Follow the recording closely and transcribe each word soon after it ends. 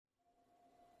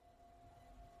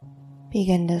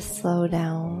Begin to slow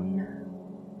down.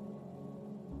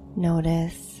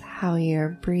 Notice how you're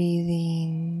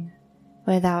breathing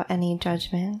without any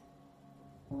judgment.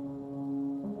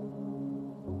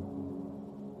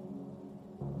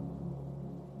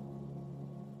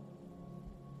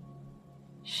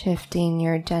 Shifting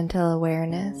your gentle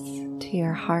awareness to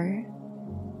your heart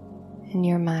and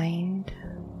your mind.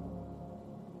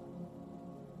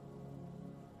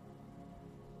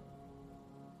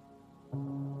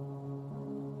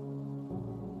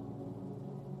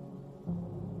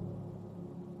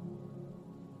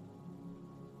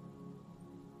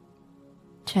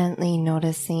 Gently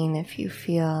noticing if you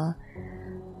feel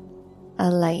a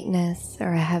lightness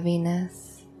or a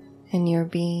heaviness in your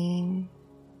being,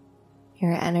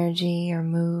 your energy, your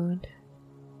mood.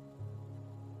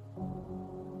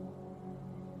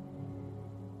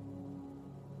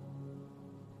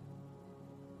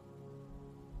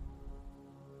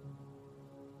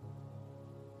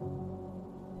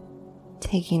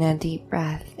 Taking a deep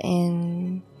breath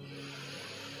in.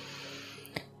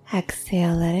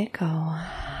 Exhale, let it go.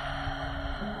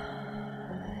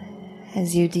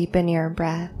 As you deepen your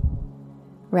breath,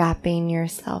 wrapping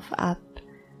yourself up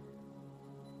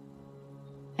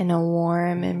in a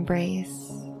warm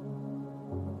embrace,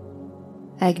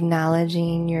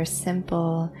 acknowledging your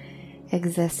simple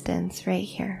existence right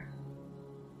here.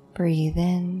 Breathe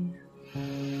in,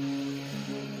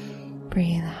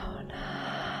 breathe out.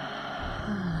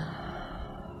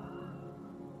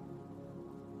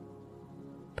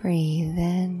 Breathe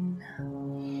in,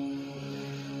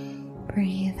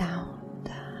 breathe out.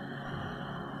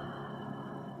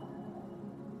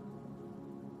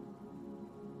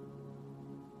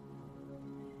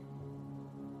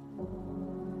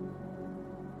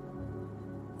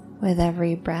 With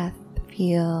every breath,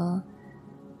 feel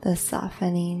the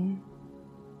softening.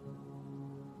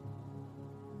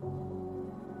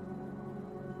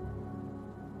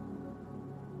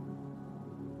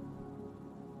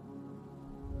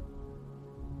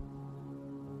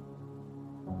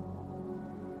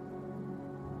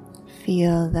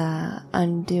 Feel the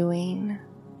undoing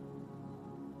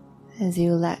as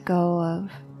you let go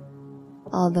of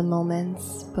all the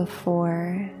moments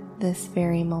before this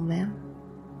very moment.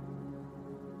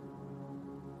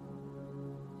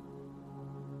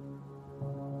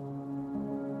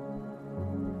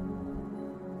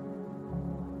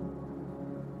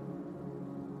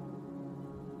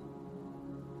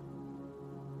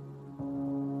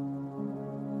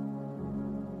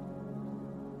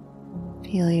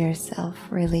 Feel yourself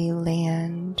really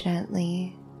land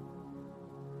gently.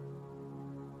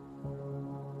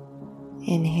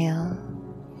 Inhale.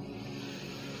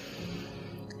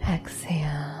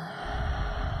 Exhale.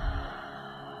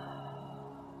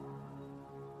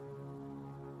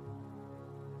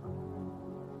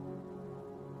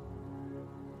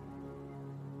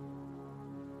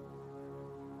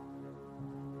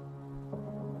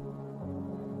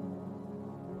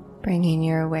 Bringing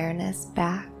your awareness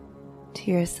back to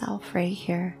yourself right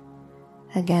here,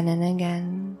 again and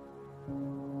again.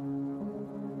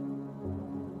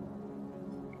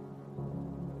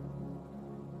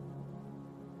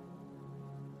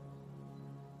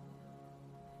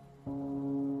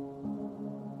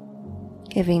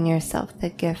 Giving yourself the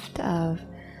gift of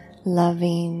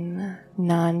loving,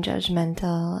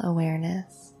 non-judgmental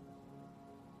awareness.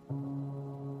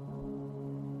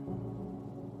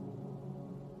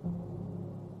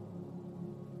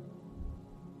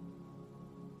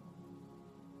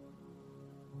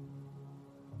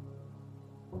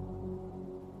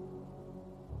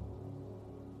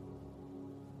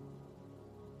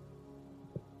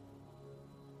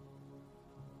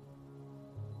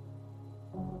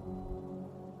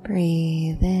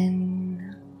 Breathe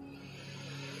in,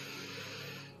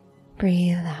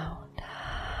 breathe out.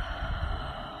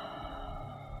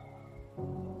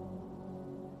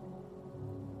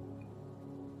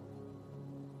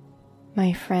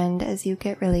 My friend, as you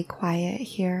get really quiet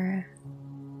here,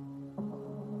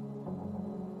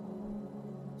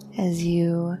 as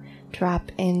you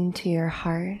drop into your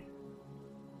heart,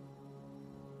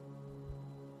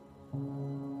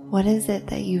 what is it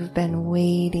that you've been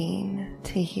waiting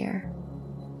to hear?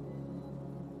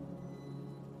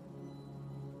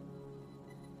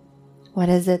 What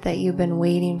is it that you've been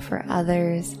waiting for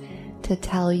others to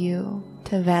tell you,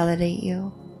 to validate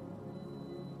you,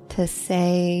 to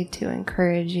say, to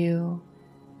encourage you,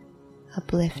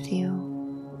 uplift you?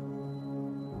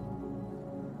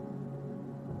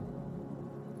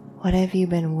 What have you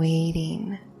been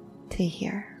waiting to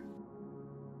hear?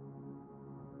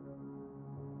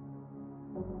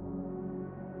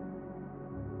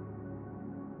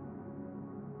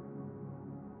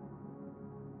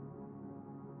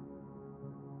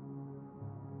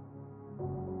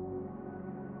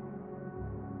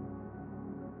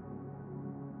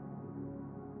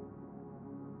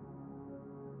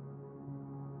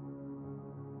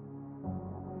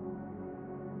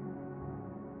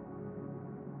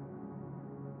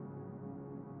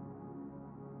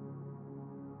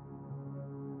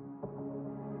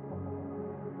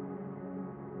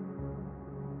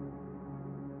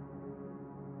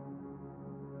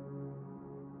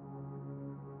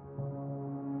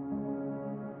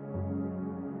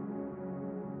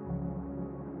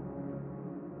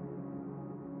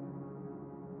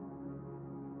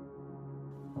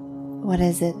 What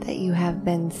is it that you have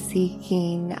been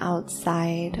seeking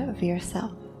outside of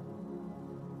yourself?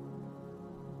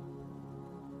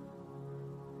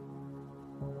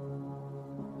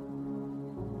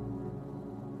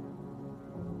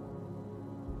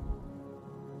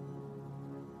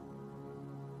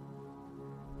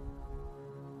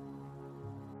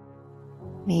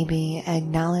 Maybe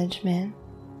acknowledgement,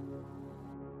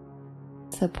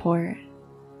 support,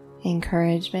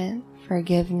 encouragement,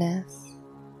 forgiveness,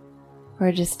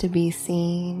 or just to be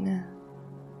seen,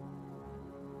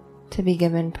 to be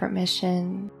given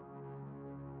permission.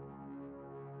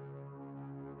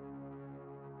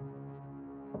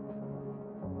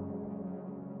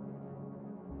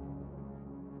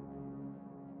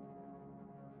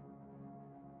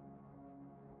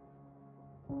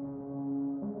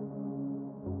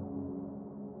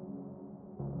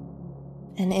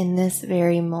 And in this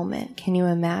very moment, can you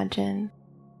imagine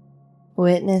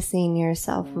witnessing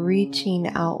yourself reaching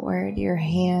outward, your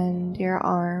hand, your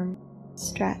arm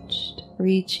stretched,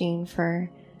 reaching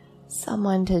for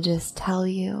someone to just tell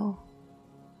you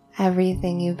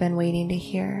everything you've been waiting to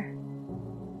hear?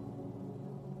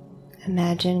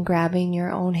 Imagine grabbing your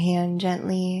own hand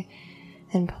gently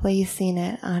and placing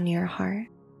it on your heart.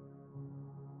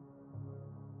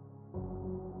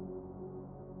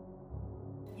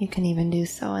 You can even do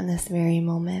so in this very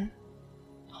moment,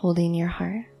 holding your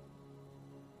heart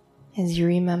as you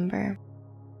remember.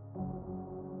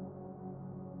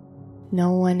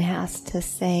 No one has to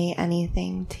say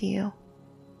anything to you.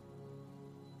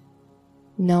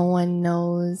 No one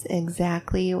knows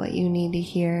exactly what you need to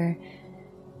hear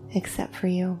except for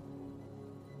you.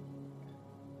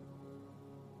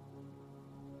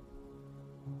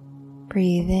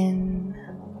 Breathe in.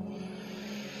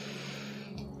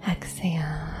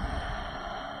 Exhale.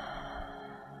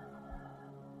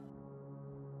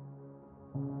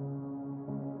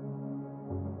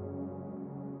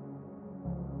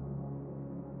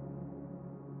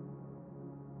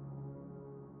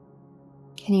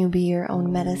 Can you be your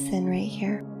own medicine right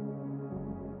here?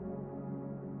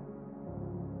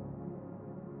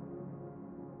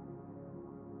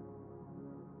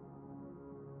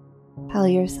 Tell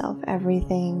yourself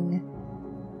everything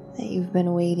that you've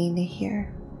been waiting to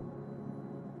hear,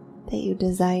 that you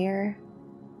desire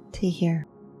to hear.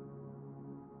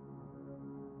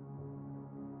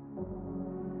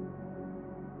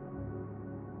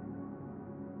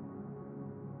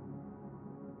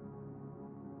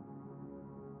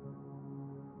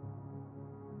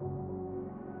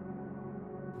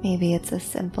 Maybe it's a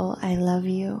simple "I love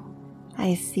you,"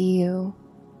 "I see you,"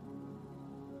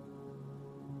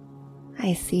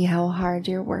 "I see how hard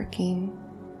you're working,"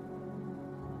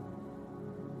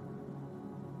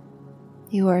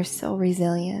 "You are so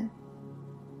resilient,"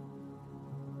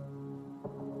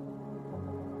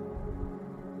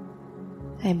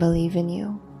 "I believe in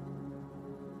you,"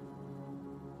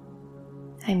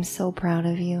 "I'm so proud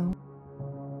of you."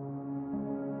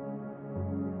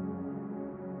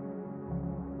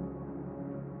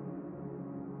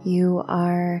 You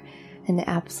are an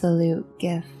absolute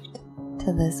gift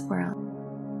to this world.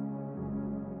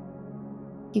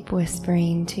 Keep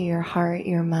whispering to your heart,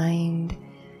 your mind,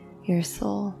 your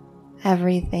soul,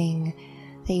 everything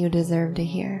that you deserve to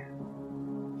hear,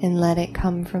 and let it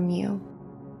come from you.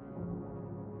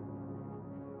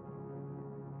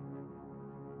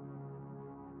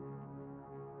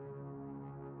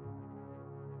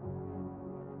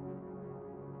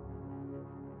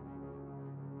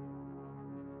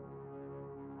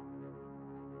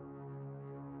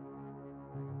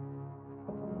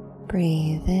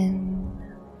 Breathe in,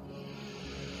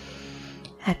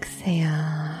 exhale.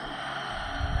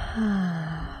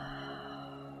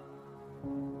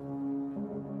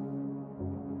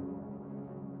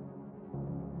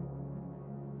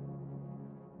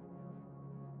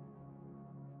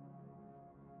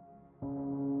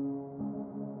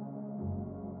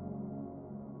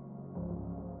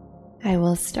 I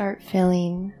will start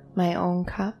filling my own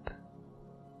cup,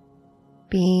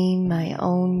 being my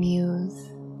own muse,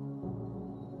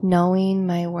 knowing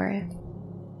my worth,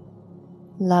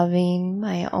 loving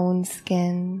my own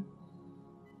skin,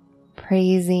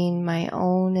 praising my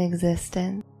own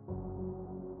existence,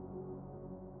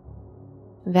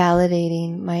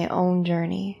 validating my own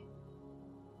journey,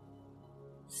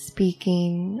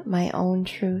 speaking my own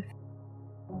truth,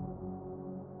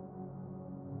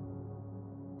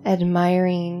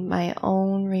 admiring my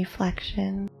own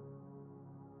reflection,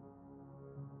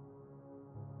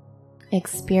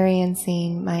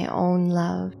 experiencing my own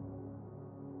love,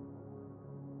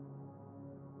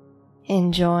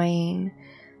 enjoying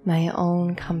my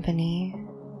own company,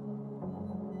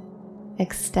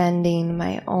 extending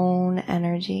my own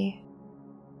energy,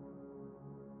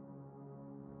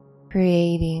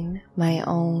 creating my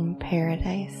own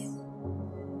paradise.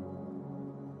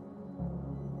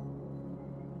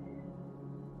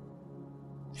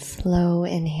 Slow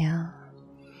inhale.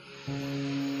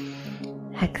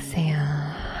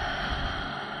 Exhale.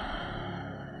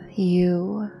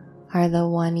 You are the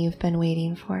one you've been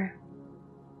waiting for.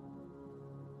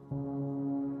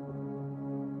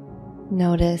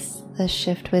 Notice the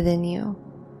shift within you.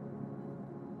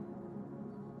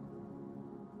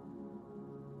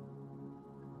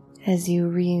 As you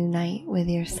reunite with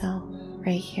yourself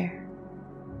right here.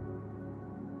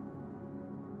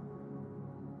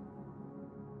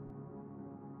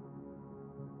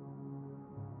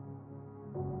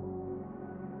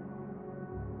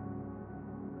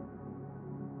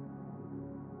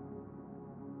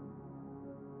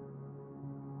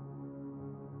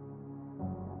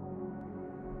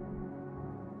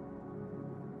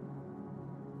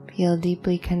 Feel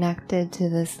deeply connected to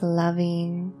this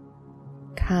loving,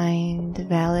 kind,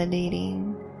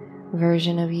 validating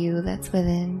version of you that's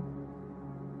within.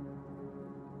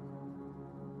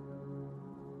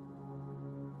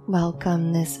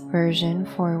 Welcome this version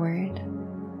forward.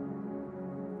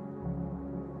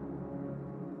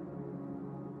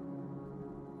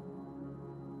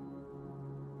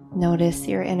 Notice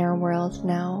your inner world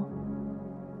now.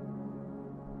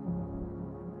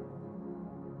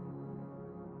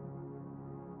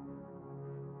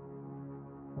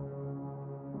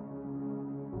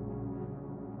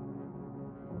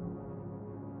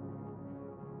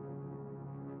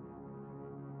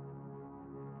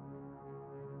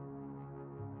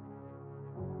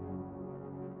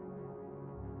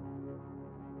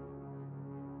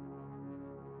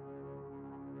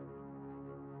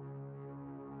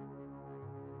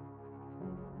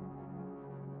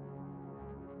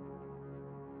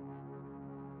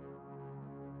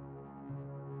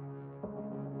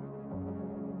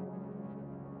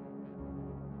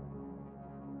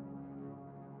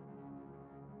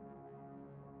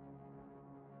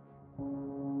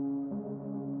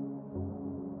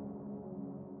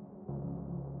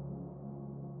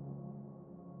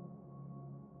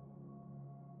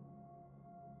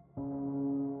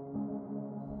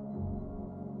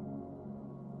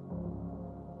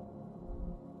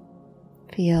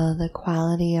 Feel the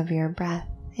quality of your breath.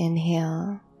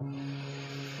 Inhale.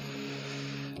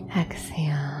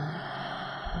 Exhale.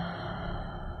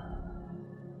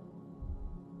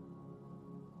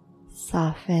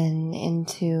 Soften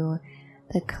into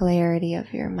the clarity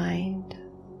of your mind.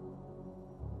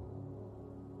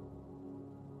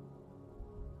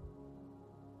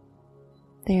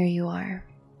 There you are.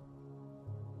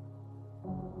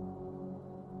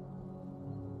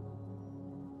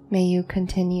 May you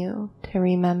continue to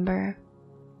remember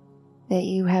that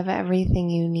you have everything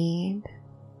you need.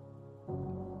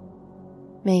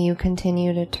 May you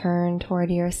continue to turn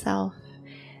toward yourself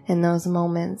in those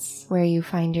moments where you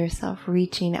find yourself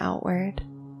reaching outward,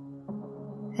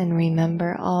 and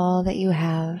remember all that you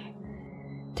have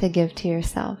to give to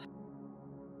yourself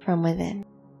from within.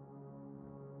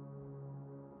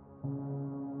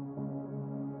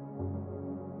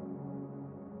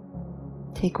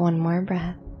 Take one more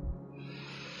breath.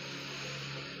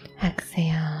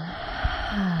 Exhale.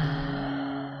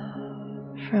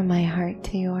 From my heart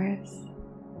to yours.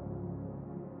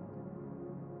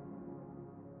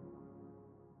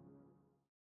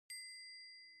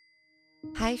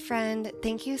 Hi friend,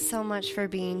 thank you so much for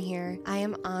being here. I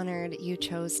am honored you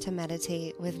chose to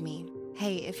meditate with me.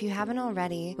 Hey, if you haven't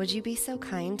already, would you be so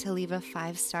kind to leave a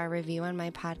 5-star review on my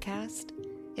podcast?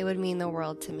 It would mean the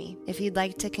world to me. If you'd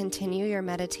like to continue your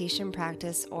meditation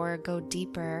practice or go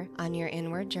deeper on your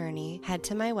inward journey, head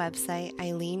to my website,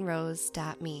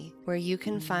 eileenrose.me, where you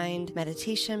can find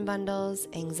meditation bundles,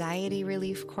 anxiety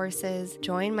relief courses,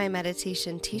 join my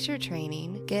meditation teacher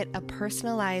training, get a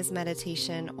personalized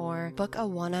meditation, or book a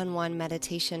one-on-one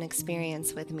meditation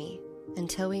experience with me.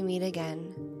 Until we meet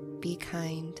again, be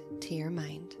kind to your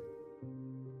mind.